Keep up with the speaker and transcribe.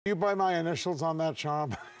You buy my initials on that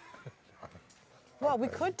charm? Well, we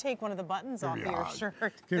could take one of the buttons off your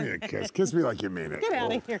shirt. Give me a kiss. Kiss me like you mean it. Get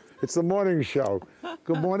out of here. It's the morning show.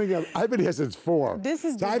 Good morning. I've been here since 4. This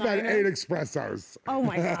is so I've had designer. 8 espressos. Oh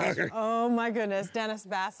my gosh. Oh my goodness. Dennis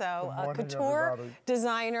Basso, a couture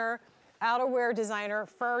designer, outerwear designer,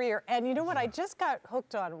 furrier. And you know what? I just got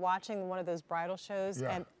hooked on watching one of those bridal shows,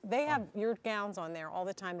 and they have your gowns on there all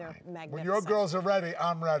the time. They're magnificent. When your girls are ready,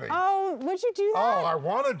 I'm ready. Oh, would you do that? Oh, I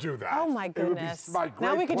want to do that. Oh my goodness. It would be my great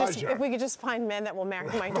now we could pleasure. if we could just find men that will marry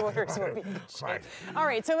my daughters, would be good shape. Right. All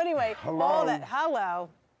right. So anyway, Hello. Hello.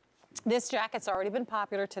 This jacket's already been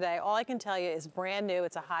popular today. All I can tell you is brand new.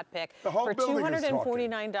 It's a hot pick. The whole For building is talking.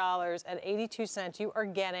 $249.82, you are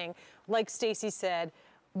getting, like Stacy said,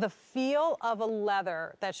 the feel of a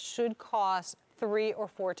leather that should cost 3 or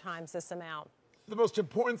 4 times this amount. The most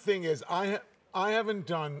important thing is I haven't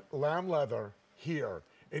done lamb leather here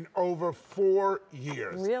in over 4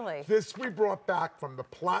 years. Really? This we brought back from the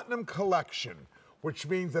Platinum Collection, which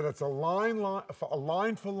means that it's a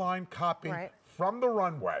line-for-line copy from the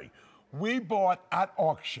runway. We bought at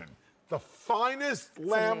auction the finest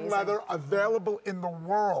lamb leather available in the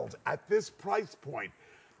world at this price point.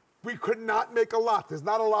 We could not make a lot. There's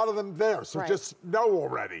not a lot of them there, so just know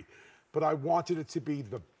already. But I wanted it to be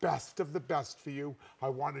the best of the best for you. I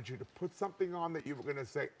wanted you to put something on that you were going to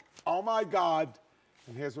say, oh my God,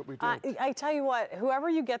 and here's what we did. I tell you what, whoever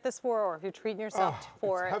you get this for, or if you're treating yourself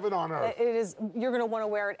for it, heaven on earth. You're going to want to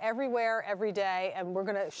wear it everywhere, every day, and we're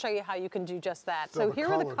going to show you how you can do just that. So here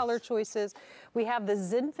are the color choices. We have the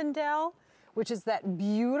Zinfandel, which is that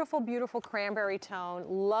beautiful, beautiful cranberry tone.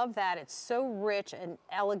 Love that. It's so rich and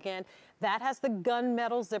elegant. That has the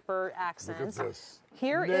gunmetal zipper accents. Look at this.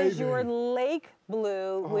 Here is your lake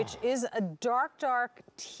blue, which is a dark, dark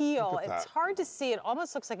teal. It's hard to see. It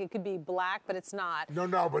almost looks like it could be black, but it's not. No,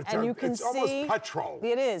 but it's almost petrol.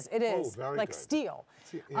 It is. It is. Very like good. steel.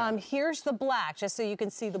 Yeah. Here's the black, just so you can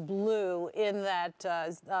see the blue in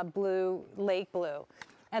that blue, lake blue.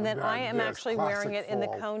 And then I am actually wearing it in the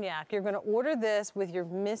cognac. You're going to order this with your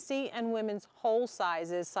Missy and women's whole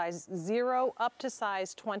sizes, size 0 up to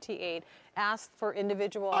size 28. Ask for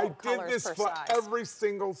individual colors per size. I did this for every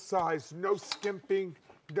single size. No skimping,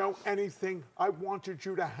 no anything. I wanted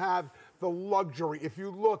you to have the luxury. If you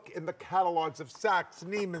look in the catalogs of Saks,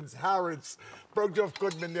 Neiman's, Harrods, Bergdorf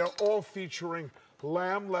Goodman, they're all featuring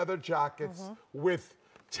lamb leather jackets with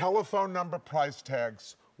telephone number price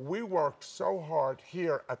tags. We worked so hard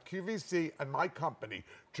here at QVC and my company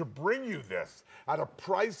to bring you this at a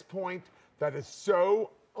price point that is so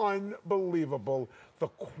unbelievable. The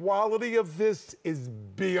quality of this is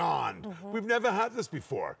beyond. We've never had this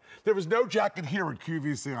before. There was no jacket here at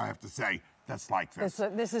QVC, I have to say, that's like this.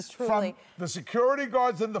 This is truly... From the security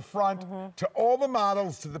guards in the front to all the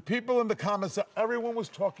models to the people in the comments, everyone was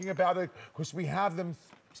talking about it because we have them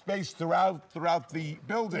spaced throughout the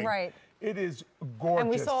building. Right. It is gorgeous. And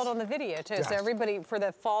we saw it on the video, too. Yes. So everybody, for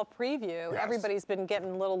the fall preview, everybody's been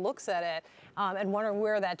getting little looks at it and wondering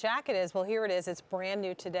where that jacket is. Well, here it is. It's brand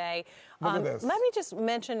new today. Look at this. Let me just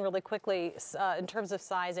mention really quickly, in terms of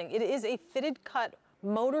sizing, it is a fitted cut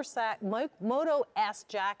Moto-S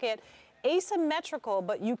jacket. Asymmetrical,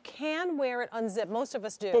 but you can wear it unzipped. Most of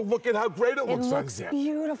us do. But look at how great it looks It unzipped. looks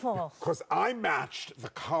beautiful. Because I matched the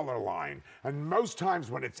collar line, and most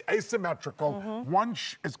times when it's asymmetrical, one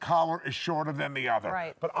collar is shorter than the other.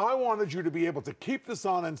 Right. But I wanted you to be able to keep this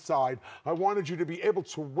on inside. I wanted you to be able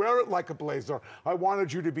to wear it like a blazer. I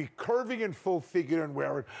wanted you to be curvy and full-figured and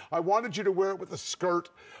wear it. I wanted you to wear it with a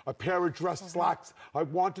skirt, a pair of dress slacks. I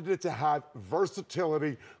wanted it to have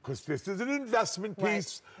versatility, because this is an investment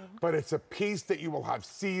piece, but it's a piece that you will have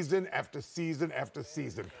season after season after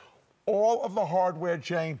season. All of the hardware,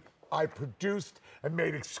 Jane, I produced and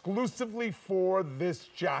made exclusively for this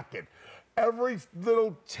jacket. Every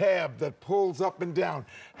little tab that pulls up and down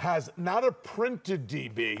has not a printed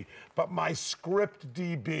DB, but my script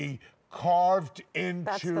DB carved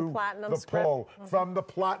into the pull from the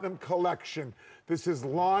Platinum Collection. This is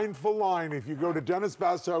line for line. If you go to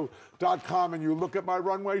DennisBasso.com and you look at my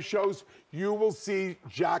runway shows, you will see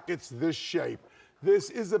jackets this shape. This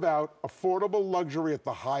is about affordable luxury at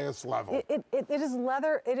the highest level. It is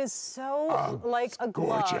leather. It is so like a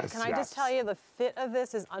glove. Gorgeous, Can I just tell you, the fit of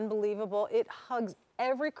this is unbelievable. It hugs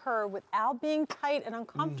every curve without being tight and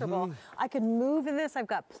uncomfortable. I can move in this. I've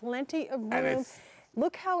got plenty of room.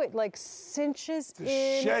 Look how it like cinches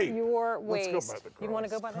in your waist. Let's go by the girls. You want to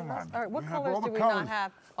go by the girls? All right, what We colors have do we not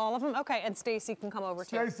have? All of them? Okay, and Stacy can come over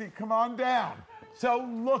too. Stacy, come on down. So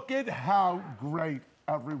look at how great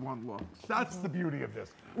everyone looks. That's the beauty of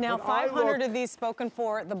this. Now, When I 500 look- of these spoken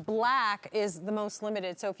for. The black is the most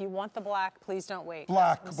limited, so if you want the black, please don't wait.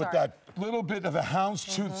 Black I'm with sorry. that little bit of a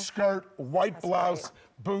houndstooth skirt, white That's blouse,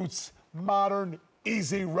 boots, modern,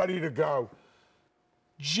 easy, ready to go.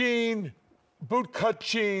 Jean, boot cut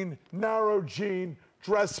jean, narrow jean,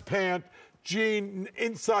 dress pant, jean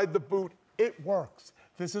inside the boot. It works.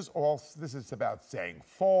 This is about saying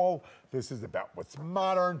fall. This is about what's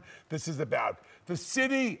modern. This is about the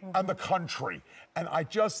city and the country. And I'm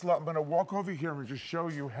going to walk over here and just show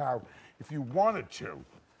you how, if you wanted to,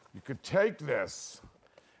 you could take this,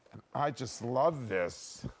 and I just love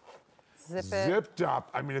this. Zip it. Zipped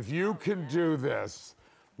up. I mean, if you can do this,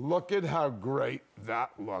 look at how great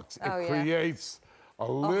that looks. Oh, It yeah. creates a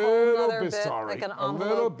whole little nother bit, bit, sorry, like an a little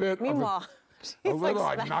envelope. bit of Meanwhile, a she's little,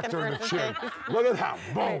 like I knocked her in the smacking chin. her face. Look at how,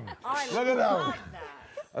 boom. Look at how, Love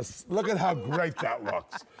that. look at how great that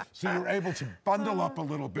looks. So you're able to bundle up a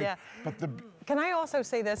little bit. Yeah. But the, Can I also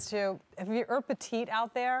say this too? If you're petite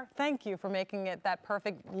out there, thank you for making it that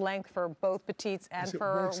perfect length for both petites and Yes, it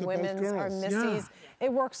for works for both women's or girls, missies.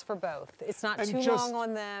 It works for both. It's not And too just- long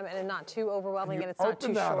on them and not too overwhelming, you and it's not open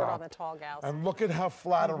too that short up, on the tall gals. And look at how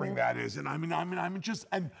flattering that is. And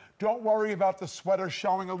and don't worry about the sweater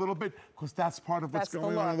showing a little bit, because that's part of what's That's the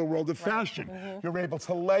going on in the look. world of fashion. You're able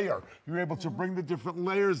to layer. You're able to bring the different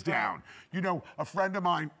layers down. You know, a friend of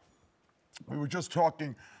mine, we were just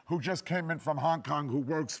talking, who just came in from Hong Kong, who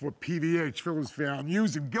works for PVH, Phyllis Van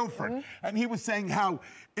Hughes in Guildford. And he was saying how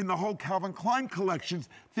in the whole Calvin Klein collections,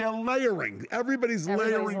 they're layering. Everybody's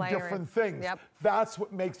layering different things. Yep. That's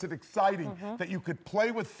what makes it exciting, that you could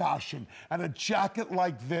play with fashion. And a jacket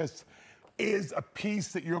like this is a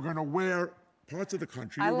piece that you're gonna wear parts of the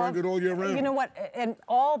country. You're wearing it all year round. You know what? In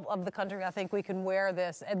all of the country, I think we can wear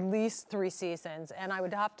this at least 3 seasons. And I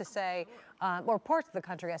would have to say, or parts of the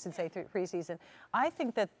country, I should say, 3 seasons. I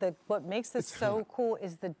think that what makes this so cool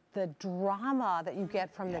is the drama that you get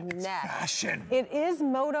from the neck. Fashion. It is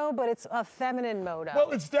moto, but it's a feminine moto.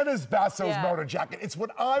 Well, it's Dennis Basso's Yeah. motor jacket. It's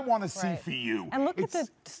what I want to see Right. for you. And look It's- at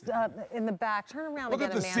the in the back. Turn around Look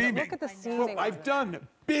again, at the Amanda. seaming. Look at the seaming. Well, I've done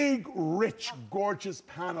big, rich, gorgeous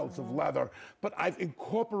panels of leather, but I've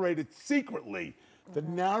incorporated secretly the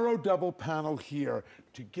narrow double panel here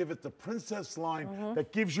to give it the princess line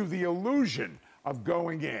that gives you the illusion of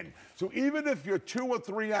going in. So even if you're 2 or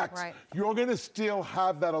 3X, Right. you're gonna still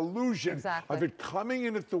have that illusion Exactly. of it coming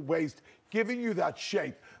in at the waist, giving you that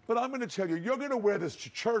shape. But I'm gonna tell you, you're gonna wear this to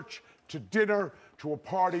church, to dinner, to a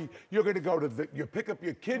party. You're gonna go to you pick up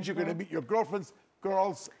your kids, you're gonna meet your girlfriends,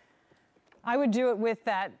 girls. I would do it with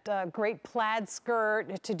that great plaid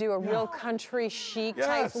skirt to do a real country chic Yes.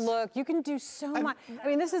 type look. You can do so much. I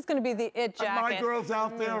mean, this is going to be the it And jacket. my girls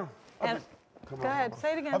out there, And- come go on, ahead, Mama.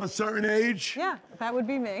 say it again. Of a certain age. Yeah, that would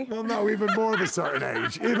be me. Well, no, even more of a certain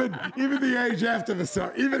age. Even the age after the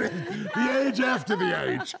certain, even the age after the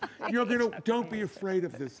age. You're gonna, don't be afraid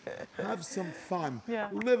of this. Have some fun. Yeah.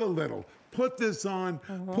 Live a little. Put this on.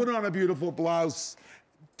 Put on a beautiful blouse.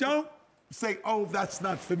 Don't say, oh, that's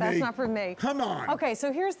not for me. That's not for me. Come on. Okay,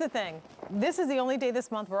 so here's the thing. This is the only day this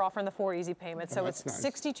month we're offering the 4 easy payments. So that's it's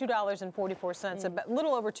nice. $62.44, a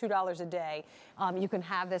little over $2 a day. You can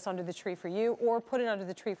have this under the tree for you or put it under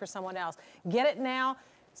the tree for someone else. Get it now.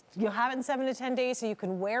 You'll have it in 7 to 10 days, so you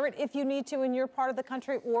can wear it if you need to in your part of the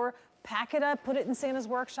country, or pack it up, put it in Santa's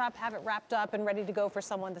workshop, have it wrapped up and ready to go for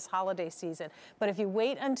someone this holiday season. But if you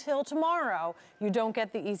wait until tomorrow, you don't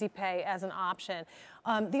get the easy pay as an option.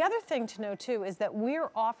 The other thing to know too is that we're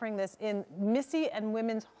offering this in missy and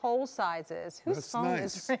women's whole sizes. Whose That's phone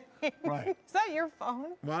nice. is ringing? Right. Is that your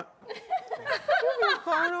phone? What? Your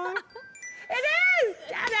phone on? It is,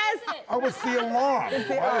 Dennis. Oh, it's the alarm.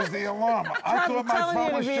 What is the alarm? I thought my telling you phone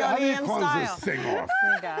to was be shut. on How do you EM close style. this thing off?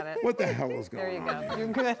 You got it. What the hell is There going you on? go. You're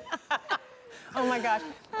good. Oh my gosh.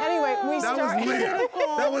 Anyway, we That started. was Leah.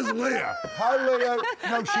 That was Leah. Hi, Leah.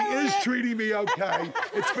 No, she is treating me okay.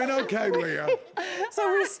 It's been okay, Leah.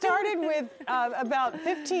 So we started with about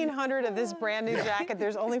 1,500 of this brand new jacket.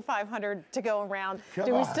 There's only 500 to go around. Come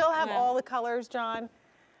Do we on. still have all the colors, John?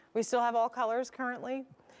 We still have all colors currently?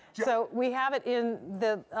 So we have it in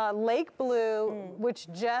the lake blue,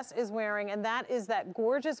 which Jess is wearing, and that is that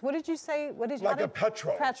gorgeous, what did you say? What did you Like a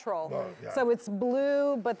petrol. Petrol. Oh, yeah. So it's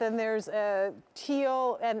blue, but then there's a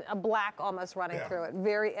teal and a black almost running Yeah. through it.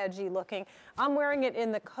 Very edgy looking. I'm wearing it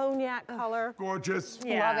in the cognac color. Gorgeous.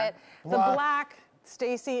 Yeah. Love it. Black. The black,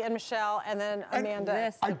 Stacy and Michelle, and then Amanda.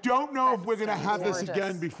 this- I don't know if we're going to That's have this gorgeous.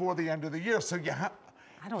 again before the end of the year. So I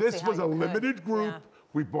don't this see how was a you could. limited group. Yeah.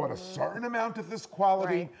 We bought a certain amount of this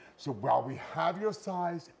quality. Right. So while we have your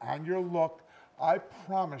size and your look, I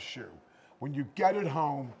promise you, when you get it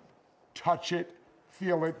home, touch it,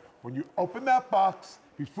 feel it. When you open that box,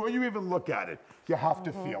 before you even look at it, you have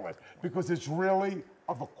to feel it because it's really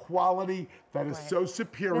of a quality that is so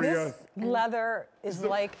superior. This leather is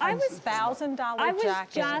like a $1,000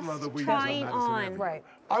 jacket. I was just trying on. Right.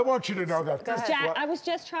 I want you to know that. I was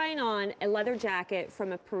just trying on a leather jacket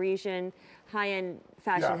from a Parisian high-end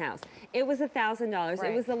fashion house. It was $1,000.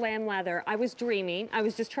 Right. It was the lamb leather. I was dreaming. I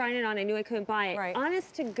was just trying it on. I knew I couldn't buy it. Right.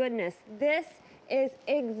 Honest to goodness, this is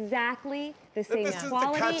exactly the same This is the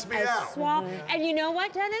quality cat's me as out. Swap. And you know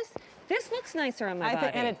what, Dennis? This looks nicer on my body.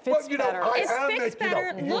 And it fits better. It fits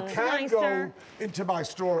better, looks you can nicer. go into my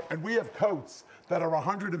store, and we have coats that are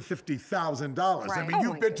 $150,000. I Right. mean,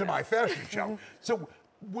 you've been to my fashion show. So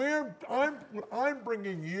what I'm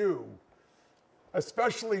bringing you,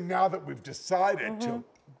 especially now that we've decided to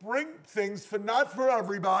bring things not for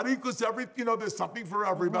everybody, because there's something for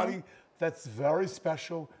everybody that's very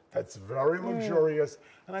special, that's very luxurious.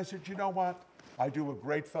 And I said, you know what? I do a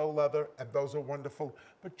great faux leather, and those are wonderful.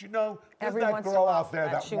 But there's that girl out there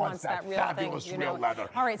that wants that real fabulous thing, real leather.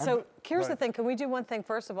 All right, so here's the thing. Can we do one thing?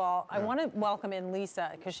 First of all, I want to welcome in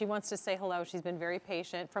Lisa, because she wants to say hello. She's been very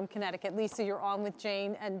patient from Connecticut. Lisa, you're on with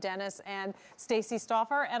Jayne and Dennis and Stacy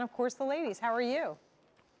Stauffer, and of course the ladies. How are you?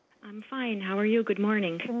 I'm fine. How are you? Good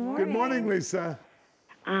morning. Good morning. Good morning, Lisa.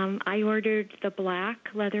 I ordered the black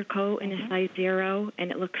leather coat in a size 0,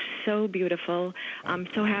 and it looks so beautiful. I'm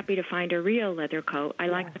so happy to find a real leather coat. I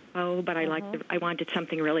like the faux, but I wanted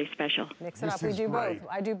something really special. Mix it up. This We is do great. both.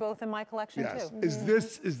 I do both in my collection Yes. too. Is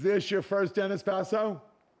this your first Dennis Basso?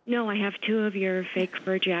 No, I have 2 of your fake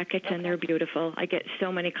fur jackets, and they're beautiful. I get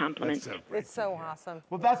so many compliments. That's so great. It's so awesome.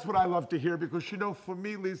 Well, that's what I love to hear because, for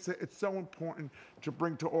me, Lisa, it's so important to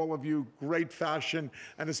bring to all of you great fashion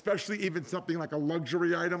and especially even something like a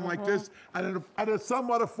luxury item like this at a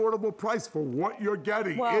somewhat affordable price for what you're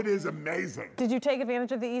getting. Well, it is amazing. Did you take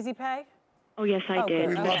advantage of the Easy Pay? Oh, yes, I did. good.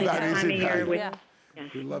 We love Especially that this time easy of year pay. with- Yeah.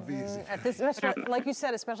 Yes. We love these. At this, like you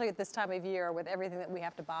said, especially at this time of year with everything that we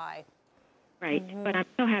have to buy. Right, but I'm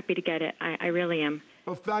so happy to get it. I really am.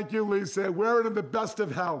 Well, thank you, Lisa. Wear it in the best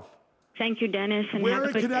of health. Thank you, Dennis. And Where have a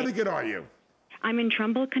in good day. Connecticut are you? I'm in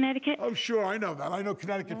Trumbull, Connecticut. Oh, sure, I know that. I know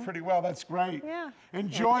Connecticut pretty well. That's great. Yeah.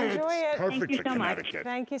 Enjoy it. Enjoy it. It's perfect Thank you for so much. Connecticut.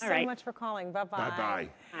 Thank you so All right. much for calling. Bye-bye. Bye-bye.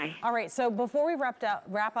 Bye. All right, so before we wrap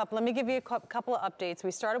up, let me give you a couple of updates.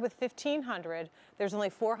 We started with 1,500. There's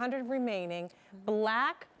only 400 remaining.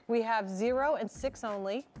 Black, we have 0 and 6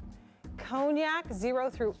 only. Cognac, 0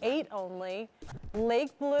 through 8 only.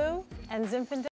 Lake Blue and Zinfandel.